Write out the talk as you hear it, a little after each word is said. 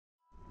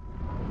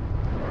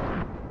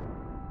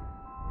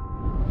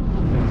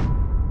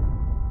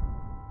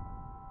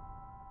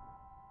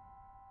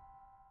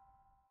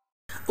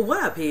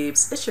What up,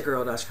 peeps? It's your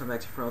girl, Dash, coming back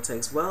to Frontal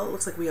Takes. Well, it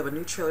looks like we have a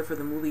new trailer for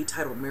the movie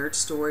titled Marriage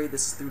Story.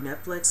 This is through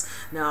Netflix.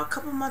 Now, a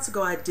couple of months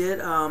ago, I did,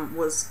 I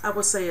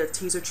would say a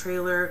teaser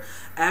trailer.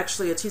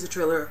 Actually, a teaser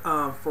trailer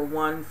for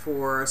one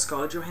for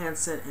Scarlett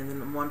Johansson and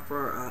then one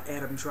for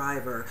Adam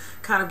Driver.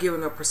 Kind of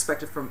giving a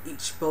perspective from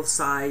both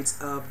sides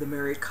of the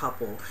married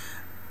couple.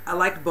 I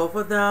liked both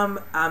of them.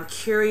 I'm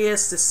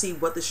curious to see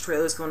what this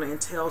trailer is going to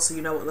entail. So,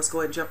 you know what? Let's go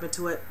ahead and jump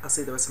into it. I'll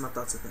say the rest of my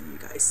thoughts with you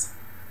guys.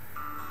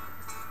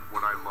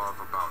 What I love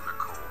about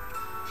Nicole,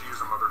 she is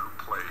a mother who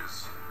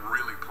plays,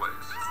 really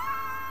plays.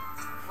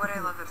 What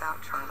I love about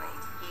Charlie,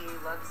 he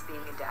loves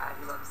being a dad.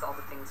 He loves all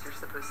the things you're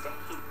supposed to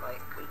hate, like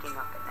waking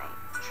up at night.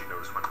 She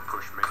knows when to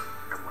push me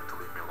and when to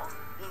leave me alone.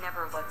 He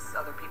never lets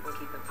other people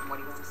keep him from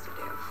what he wants to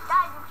do.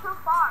 Dad, you're too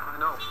far.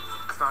 I know.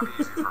 It's not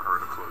easy for her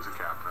to close a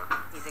cabinet.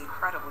 He's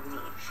incredibly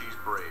neat. She's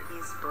brave.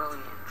 He's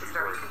brilliant. He's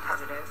very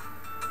competitive.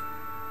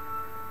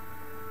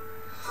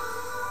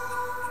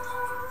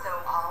 So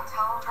I'll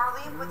tell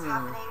Charlie what's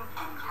happening,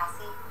 and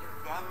Cassie, you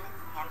then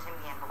hand him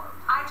the envelope.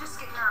 I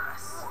just get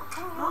nervous.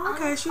 Oh,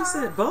 okay, she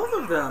said both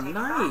of them.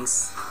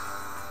 Nice.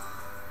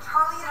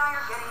 Charlie and I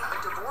are getting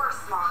a divorce,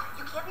 Mom.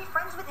 You can't be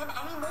friends with him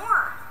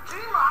anymore.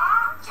 Gee,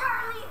 Mom!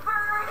 Charlie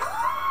Bird!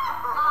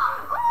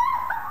 Mom!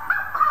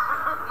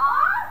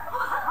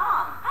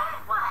 Mom!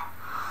 What?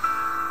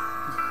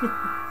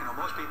 You know,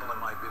 most people in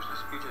my business,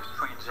 you're just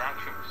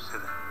transactions to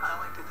them. I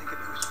like to think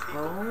of you as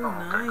people. Oh,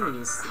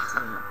 nice.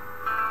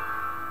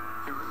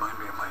 You remind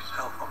me of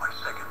myself on my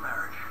second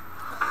marriage.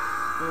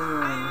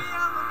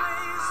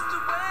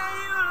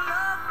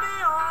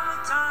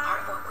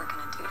 Part of what we're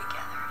going to do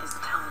together is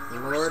telling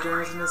you Laura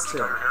Dern's in this too.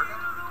 Got your hair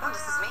done? Oh,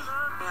 this is me?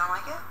 You don't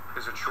like it?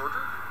 Is it shorter?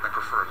 I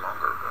prefer it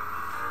longer, but...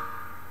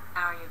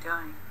 How are you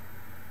doing?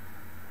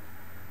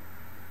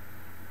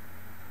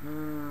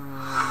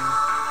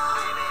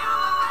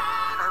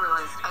 I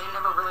realized I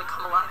never really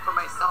come alive for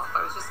myself.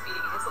 I was just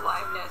feeding his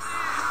aliveness.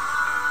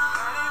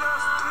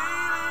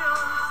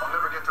 I'll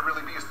never get to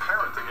really be his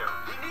parent again.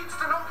 He needs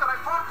to know that I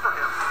fought for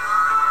him.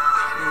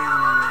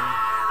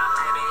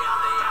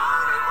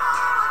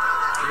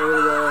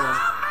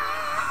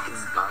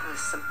 It's not as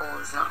simple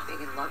as not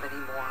being in love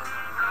anymore.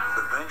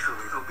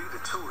 Eventually, it'll be the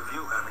two of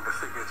you having to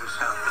figure this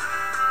out.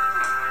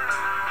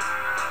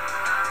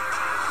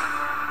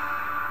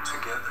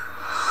 Together.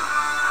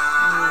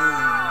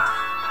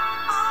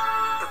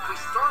 If we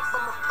start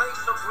from a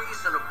place of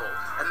reasonable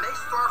and they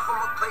start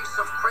from a place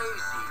of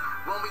crazy,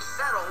 when we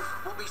settle,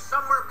 we'll be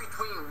somewhere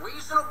between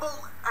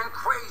reasonable and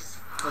crazy.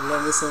 I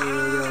love this song,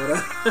 Yoda.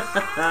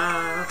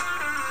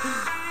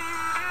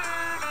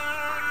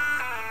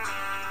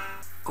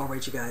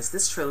 Alright, you guys,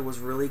 this trailer was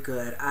really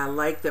good. I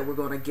like that we're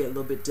going to get a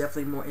little bit,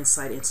 definitely more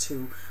insight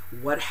into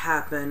what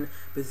happened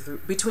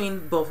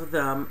between both of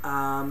them.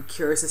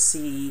 Curious to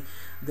see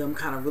them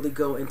kind of really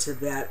go into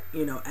that,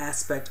 you know,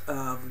 aspect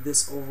of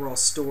this overall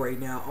story.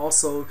 Now,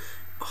 also,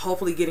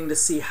 hopefully getting to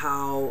see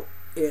how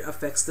it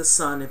affects the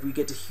son, if we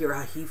get to hear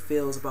how he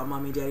feels about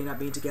mommy and daddy not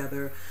being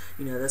together.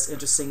 You know, that's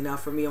interesting. Now,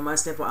 for me, on my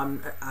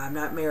standpoint, I'm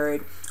not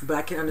married, but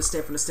I can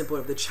understand from the standpoint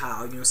of the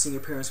child. You know, seeing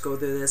your parents go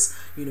through this.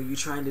 You know,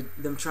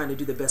 them trying to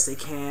do the best they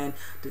can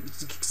to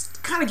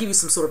kind of give you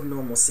some sort of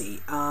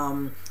normalcy.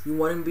 You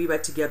want them to be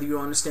back together. You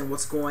don't understand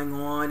what's going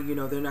on. You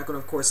know, they're not going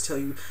to, of course, tell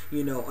you,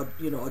 you know,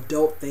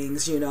 adult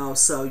things. You know,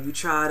 so you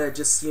try to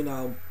just, you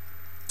know,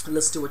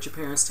 listen to what your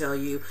parents tell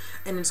you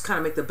and just kind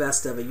of make the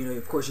best of it. You know,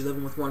 of course, you're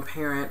living with one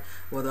parent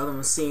while the other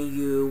one's seeing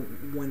you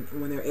when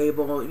they're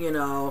able. You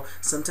know,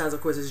 sometimes,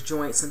 of course, it's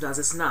joint, sometimes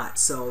it's not.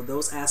 So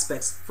those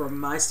aspects, from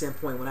my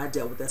standpoint, when I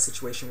dealt with that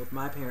situation with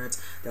my parents,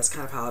 that's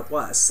kind of how it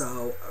was.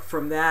 So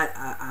from that,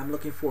 I'm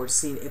looking forward to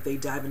seeing if they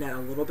dive in that a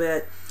little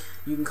bit.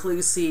 You can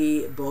clearly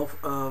see both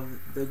of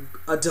the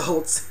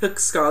adults,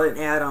 Scarlett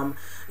and Adam,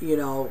 you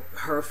know,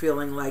 her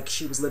feeling like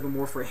she was living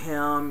more for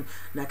him,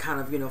 not kind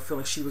of, you know,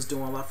 feeling she was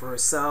doing a lot for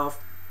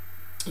herself,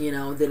 you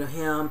know, then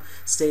him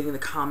stating the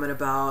comment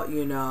about,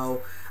 you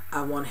know,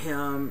 I want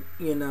him,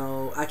 you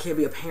know, I can't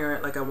be a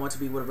parent like I want to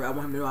be, whatever. I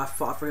want him to know I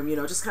fought for him, you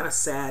know, just kind of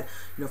sad,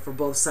 you know, for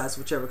both sides,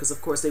 whichever, because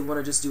of course they want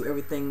to just do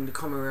everything to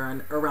come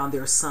around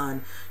their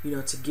son, you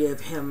know, to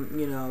give him,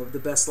 you know, the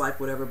best life,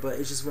 whatever, but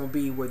it just won't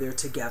be where they're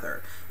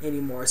together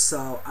anymore.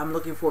 So I'm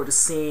looking forward to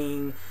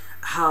seeing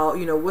how,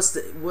 you know, what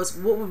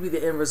would be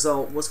the end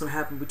result, what's going to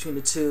happen between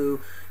the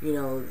two, you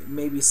know,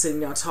 maybe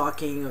sitting down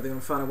talking, or they're going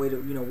to find a way to,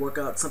 you know, work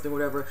out something,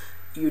 whatever.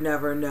 You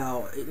never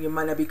know. You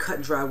might not be cut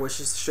and dry where it's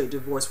just a straight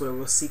divorce, where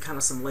we'll see kind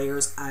of some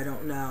layers. I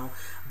don't know.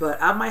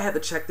 But I might have to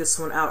check this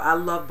one out. I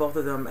love both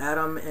of them.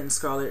 Adam and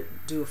Scarlett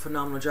do a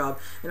phenomenal job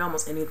in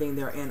almost anything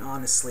they're in,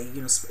 honestly.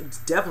 You know,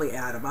 definitely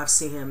Adam. I've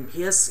seen him.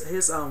 His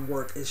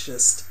work is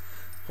just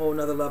a whole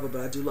nother level,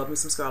 but I do love me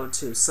some Scarlett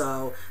too.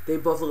 So they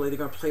both look like they're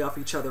going to play off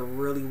each other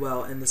really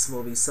well in this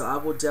movie. So I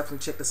will definitely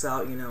check this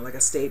out. You know, like I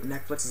stated,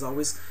 Netflix is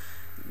always...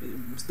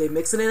 they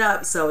mixing it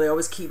up, so they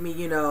always keep me,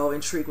 you know,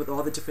 intrigued with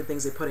all the different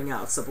things they're putting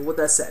out. So, but with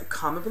that said,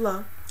 comment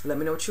below, let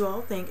me know what you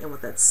all think, and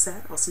with that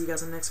said, I'll see you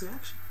guys in the next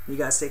reaction. You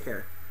guys take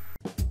care.